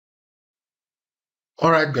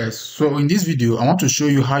Alright guys, so in this video I want to show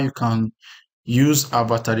you how you can use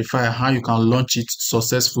Avatarify, how you can launch it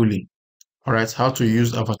successfully. Alright, how to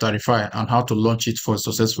use Avatarify and how to launch it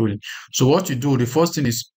successfully. So what you do, the first thing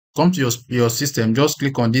is come to your system, just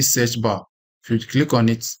click on this search bar. If you click on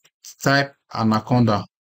it, type Anaconda.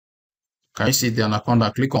 Can you see the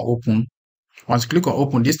Anaconda? Click on open. Once you click on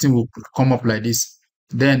open, this thing will come up like this.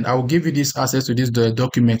 Then I will give you this access to this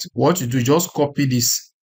document. What you do, just copy this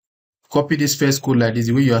first code like this,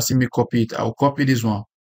 the way you are seeing me copy it. I'll copy this one,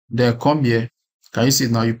 then come here. Can you see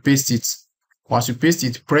it now? You paste it. Once you paste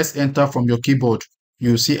it, press enter from your keyboard.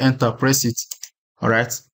 You see enter, press it. All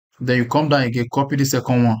right, then you come down again, copy the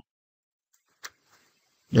second one.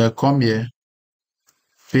 Yeah, come here,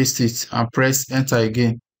 paste it and press enter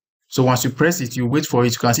again. So once you press it, you wait for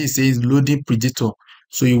it. You can see it says loading predator.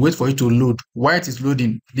 So you wait for it to load. While it is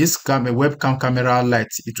loading, this webcam camera light,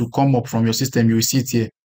 it will come up from your system. You will see it here.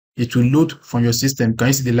 It will load from your system. Can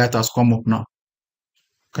you see the light has come up now?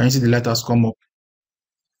 Can you see the light has come up?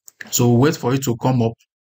 So wait for it to come up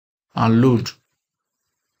and load.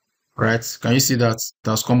 Right? Can you see that it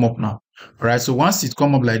has come up now? Right? So once it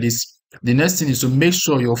come up like this, the next thing is to make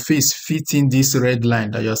sure your face fits in this red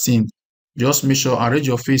line that you're seeing. Just make sure, arrange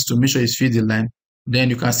your face to make sure it's fit the line. Then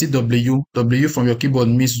you can see W. W from your keyboard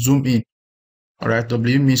means zoom in. All right,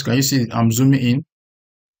 W means, can you see I'm zooming in?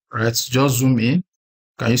 All right, just zoom in.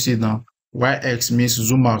 Can you see it now? YX means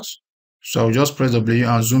zoom out. So I'll just press W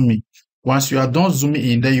and zoom in. Once you are done zooming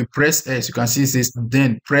in, then you press S. You can see it says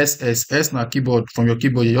then press S. S na keyboard. From your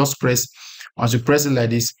keyboard, you just press. Once you press it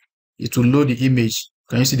like this, it will load the image.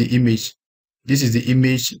 Can you see the image? This is the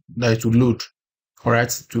image that it will load. All right,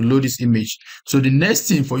 to load this image. So the next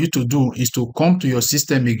thing for you to do is to come to your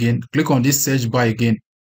system again, click on this search bar again,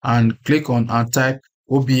 and click on and type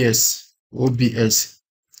OBS. OBS.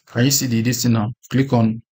 Can you see this thing now?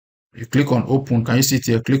 You click on open. Can you see it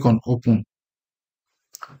here? Click on open.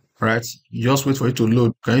 All right, you just wait for it to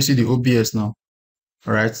load. Can you see the OBS now?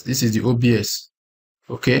 All right, this is the OBS.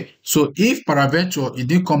 Okay, so if peradventure it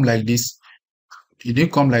didn't come like this,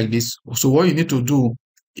 so what you need to do,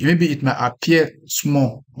 maybe it might appear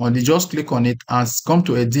small, or you just click on it and come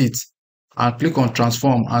to edit and click on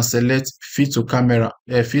transform and select fit to camera,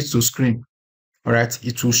 fit to screen. All right,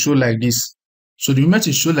 it will show like this. So the moment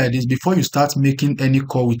it show like this, before you start making any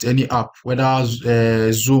call with any app, whether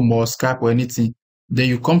Zoom or Skype or anything, then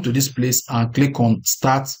you come to this place and click on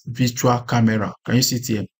start virtual camera. Can you see it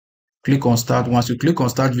here? Click on start. Once you click on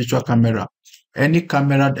start virtual camera, any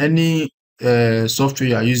software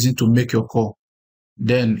you are using to make your call,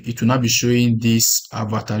 then it will not be showing this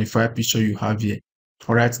Avatarify picture you have here.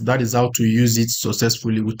 All right, that is how to use it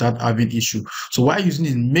successfully without having issue. So while using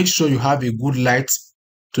it, make sure you have a good light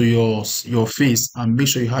to your face and make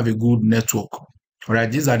sure you have a good network. All right,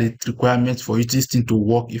 these are the requirements for this thing to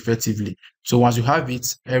work effectively. So once you have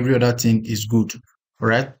it, every other thing is good. All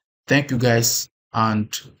right, thank you guys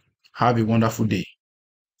and have a wonderful day.